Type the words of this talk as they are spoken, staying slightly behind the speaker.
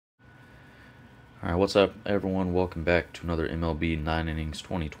Alright, what's up everyone? Welcome back to another MLB 9 Innings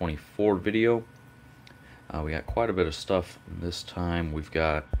 2024 video. We got quite a bit of stuff this time. We've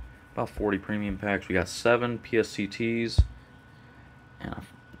got about 40 premium packs. We got 7 PSCTs. And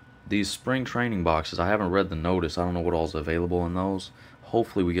these spring training boxes, I haven't read the notice. I don't know what all's available in those.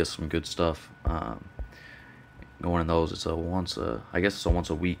 Hopefully we get some good stuff going in those. I guess it's a once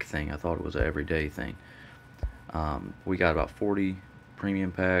a week thing. I thought it was an everyday thing. We got about 40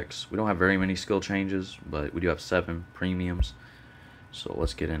 premium packs. We don't have very many skill changes, but we do have 7 premiums. So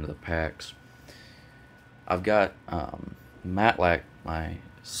let's get into the packs. I've got Matlack, my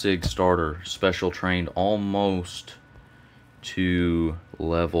SIG starter, special trained almost to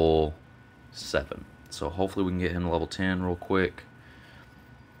level 7. So hopefully we can get him to level 10 real quick.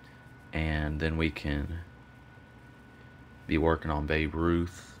 And then we can be working on Babe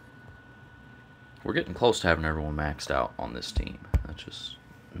Ruth. We're getting close to having everyone maxed out on this team. That's just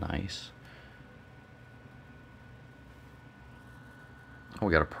nice. Oh,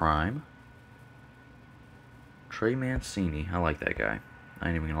 we got a prime. Trey Mancini. I like that guy. I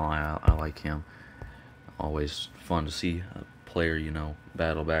ain't even gonna lie, I like him. Always fun to see a player, you know,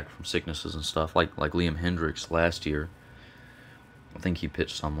 battle back from sicknesses and stuff. Like Liam Hendricks last year. I think he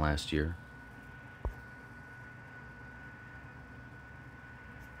pitched some last year.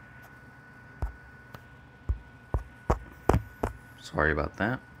 Sorry about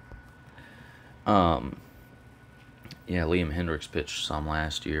that. Yeah, Liam Hendricks pitched some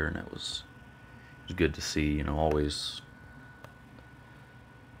last year, and it was good to see. You know, always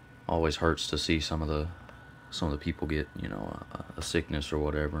hurts to see some of the people get, you know, a sickness or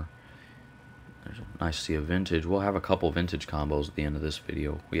whatever. Nice to see a vintage. We'll have a couple vintage combos at the end of this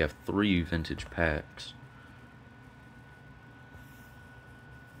video. We have 3 vintage packs.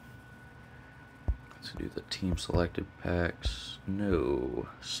 Let's do the team selected packs. No,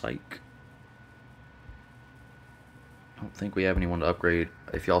 psych. I don't think we have anyone to upgrade.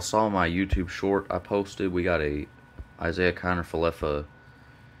 If y'all saw my YouTube short I posted, we got a Isaiah Kiner-Falefa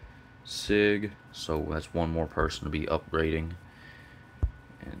SIG, so that's one more person to be upgrading,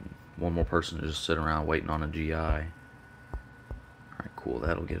 and one more person to just sit around waiting on a GI. Alright, cool.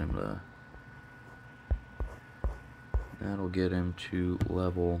 That'll get him to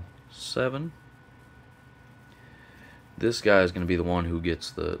level 7. This guy is going to be the one who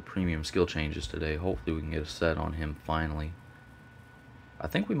gets the premium skill changes today. Hopefully we can get a set on him finally. I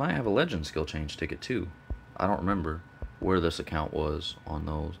think we might have a legend skill change ticket too. I don't remember where this account was on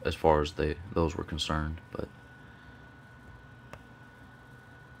those as far as those were concerned, but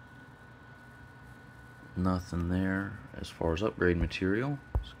nothing there as far as upgrade material.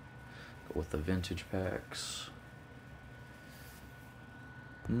 Let's go with the vintage packs.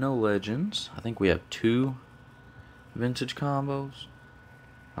 No legends. I think we have 2 vintage combos.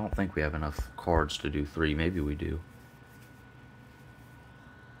 I don't think we have enough cards to do 3. Maybe we do.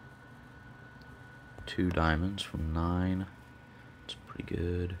 2 diamonds from 9. It's pretty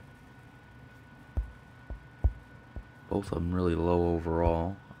good. Both of them really low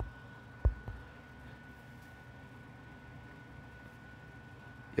overall.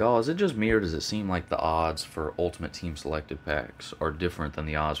 Y'all, is it just me, or does it seem like the odds for Ultimate Team Selected packs are different than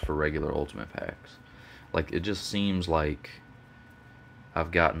the odds for regular Ultimate packs? Like, it just seems like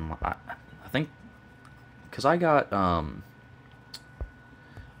I've gotten, I think, because I got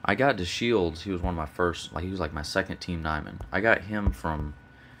DeShields. He was one of my first, like, he was like my second Team Diamond. I got him from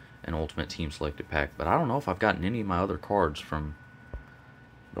an Ultimate Team Selected pack, but I don't know if I've gotten any of my other cards from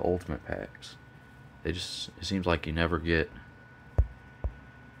the Ultimate packs. It seems like you never get,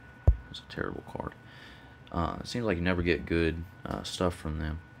 it's a terrible card. It seems like you never get good stuff from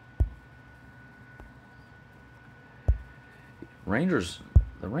them. The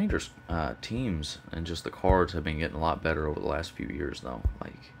Rangers teams and just the cards have been getting a lot better over the last few years, though.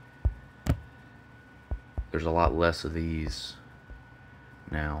 Like, there's a lot less of these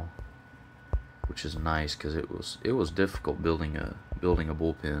now, which is nice, because it was difficult building a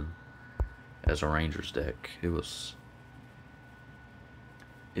bullpen as a Rangers deck. It was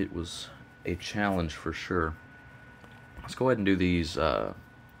a challenge for sure. Let's go ahead and do these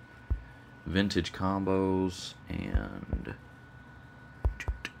vintage combos. And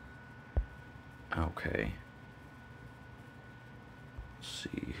okay, let's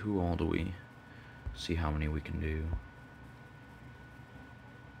see, who all do we see, how many we can do.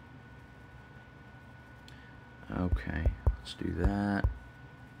 Okay, let's do that.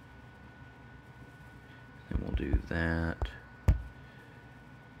 Then we'll do that.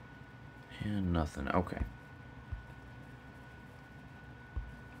 And nothing. Okay.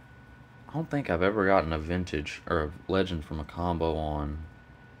 I don't think I've ever gotten a vintage or a legend from a combo on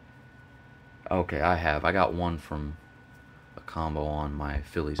Okay, I got one from a combo on my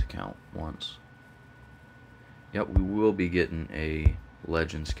Phillies account once. Yep, we will be getting a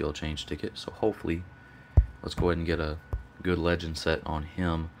legend skill change ticket, so hopefully let's go ahead and get a good legend set on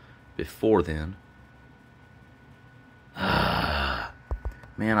him before then.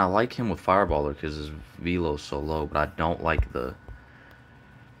 Man, I like him with Fireballer because his velo's so low, but I don't like the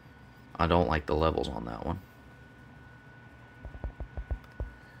levels on that one.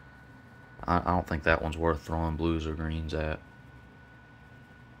 I don't think that one's worth throwing blues or greens at.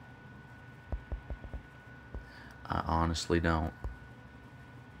 I honestly don't.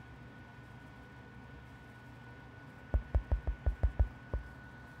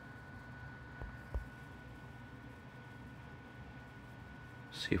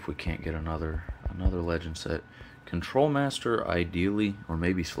 See if we can't get another legend set. Control Master ideally, or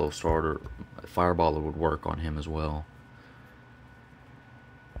maybe Slow Starter. Fireballer would work on him as well.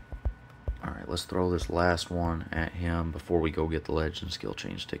 Alright, let's throw this last one at him before we go get the legend skill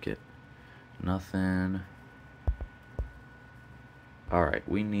change ticket. Nothing. Alright,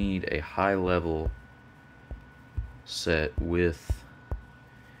 we need a high level set with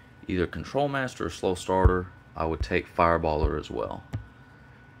either Control Master or Slow Starter. I would take Fireballer as well.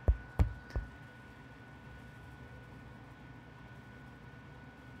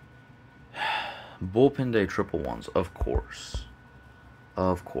 Bullpen Day triple ones, of course.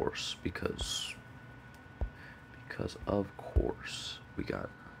 Of course, because of course we got.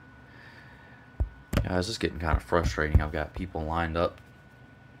 Guys, it's getting kind of frustrating. I've got people lined up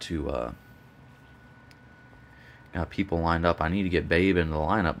to I need to get Babe into the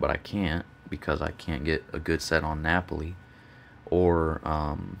lineup, but I can't because I can't get a good set on Napoli or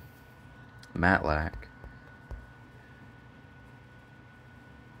Matlack.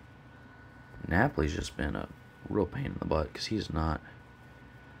 Napoli's just been a real pain in the butt because he's not.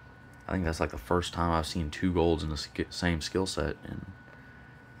 I think that's like the first time I've seen 2 golds in the same skill set and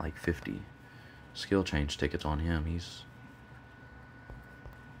like 50 skill change tickets on him. He's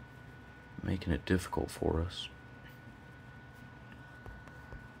making it difficult for us.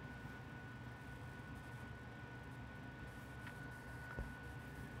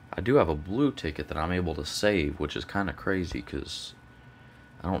 I do have a blue ticket that I'm able to save, which is kind of crazy because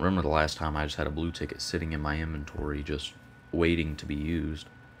I don't remember the last time I just had a blue ticket sitting in my inventory just waiting to be used.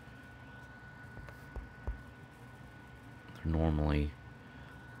 Normally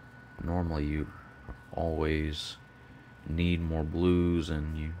you always need more blues,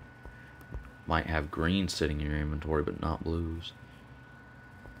 and you might have greens sitting in your inventory but not blues.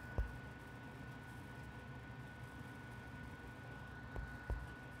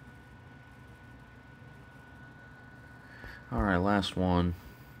 Alright, last one.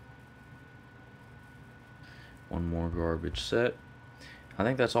 One more garbage set. I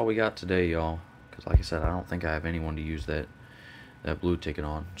think that's all we got today, y'all. Because like I said, I don't think I have anyone to use that blue ticket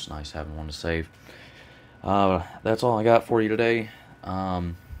on. It's nice having one to save. That's all I got for you today.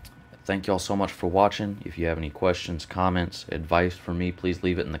 Thank y'all so much for watching. If you have any questions, comments, advice for me, please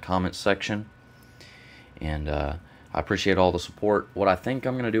leave it in the comments section. And I appreciate all the support. What I think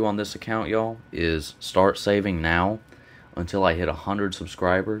I'm going to do on this account, y'all, is start saving now until I hit 100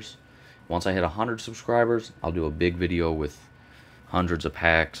 subscribers. Once I hit 100 subscribers, I'll do a big video with hundreds of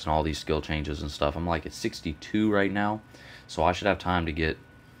packs and all these skill changes and stuff. I'm like at 62 right now, so I should have time to get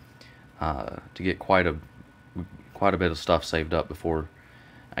quite a bit of stuff saved up before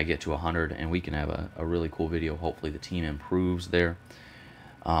I get to 100, and we can have a really cool video. Hopefully the team improves there.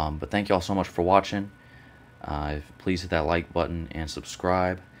 But thank y'all so much for watching. Please hit that like button and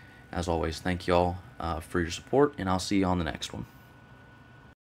subscribe. As always, thank y'all for your support, and I'll see you on the next one.